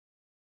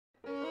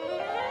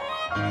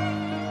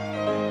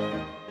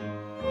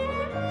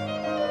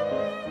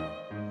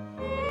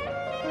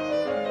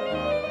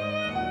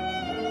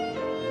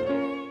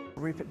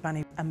Rupert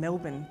Bunny, a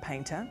Melbourne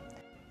painter,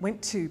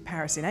 went to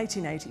Paris in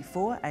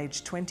 1884,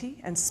 aged 20,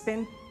 and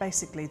spent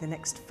basically the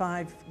next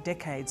 5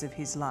 decades of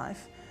his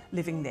life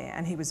living there.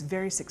 And he was a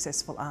very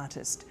successful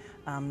artist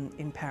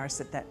in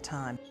Paris at that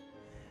time.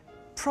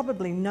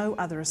 Probably no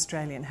other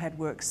Australian had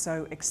work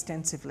so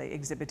extensively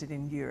exhibited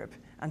in Europe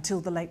until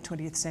the late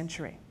 20th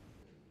century.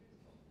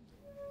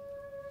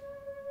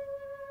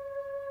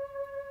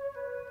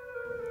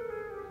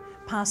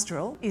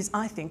 Pastoral is,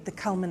 I think, the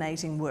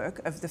culminating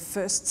work of the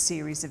first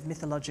series of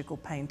mythological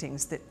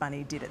paintings that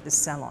Bunny did at the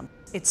Salon.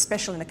 It's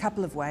special in a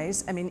couple of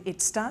ways. I mean,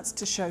 it starts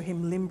to show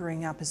him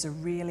limbering up as a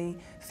really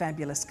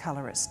fabulous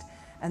colourist.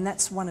 And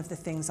that's one of the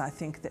things I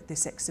think that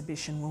this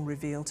exhibition will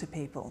reveal to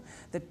people,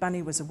 that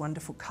Bunny was a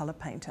wonderful colour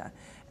painter.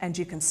 And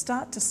you can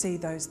start to see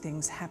those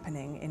things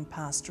happening in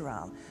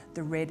Pastoral.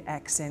 The red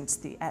accents,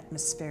 the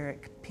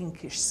atmospheric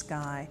pinkish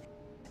sky.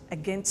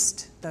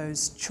 Against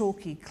those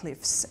chalky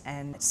cliffs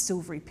and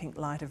silvery pink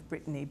light of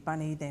Brittany,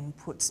 Bunny then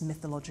puts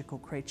mythological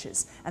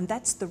creatures. And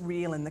that's the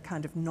real and the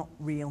kind of not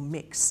real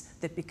mix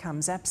that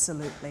becomes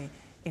absolutely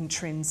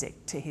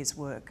intrinsic to his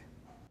work.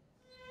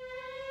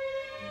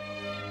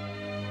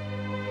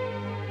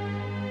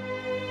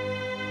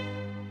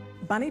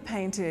 Bunny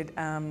painted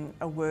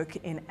a work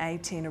in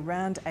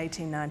around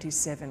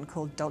 1897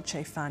 called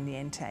Dolce Far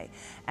Niente,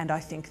 and I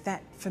think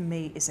that for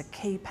me is a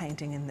key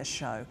painting in the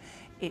show.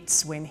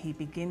 It's when he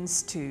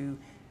begins to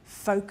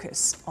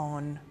focus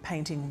on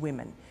painting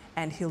women,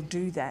 and he'll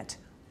do that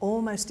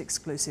almost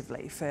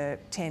exclusively for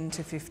 10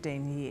 to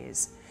 15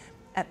 years.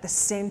 At the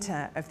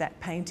centre of that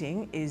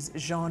painting is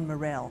Jeanne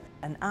Morel,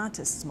 an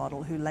artist's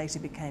model who later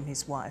became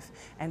his wife,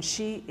 and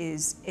she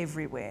is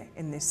everywhere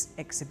in this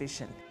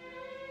exhibition.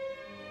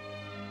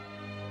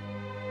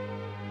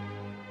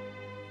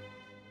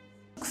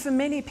 For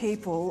many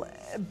people,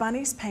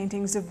 Bunny's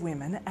paintings of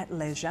women at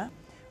leisure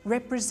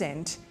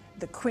represent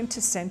the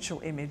quintessential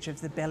image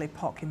of the Belle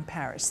Epoque in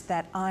Paris,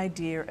 that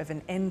idea of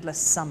an endless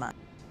summer,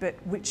 but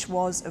which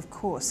was, of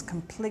course,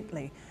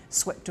 completely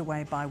swept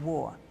away by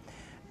war.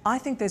 I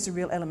think there's a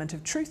real element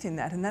of truth in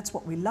that, and that's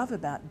what we love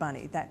about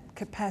Bunny, that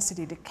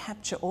capacity to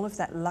capture all of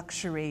that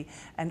luxury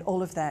and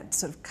all of that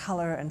sort of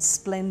colour and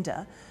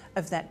splendour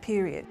of that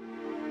period.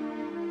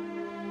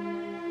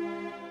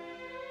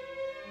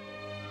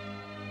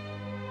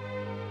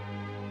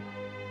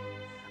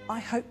 I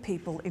hope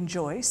people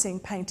enjoy seeing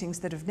paintings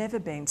that have never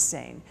been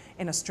seen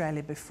in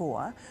Australia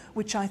before,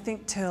 which I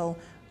think tell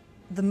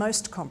the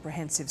most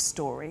comprehensive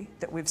story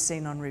that we've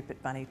seen on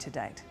Rupert Bunny to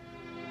date.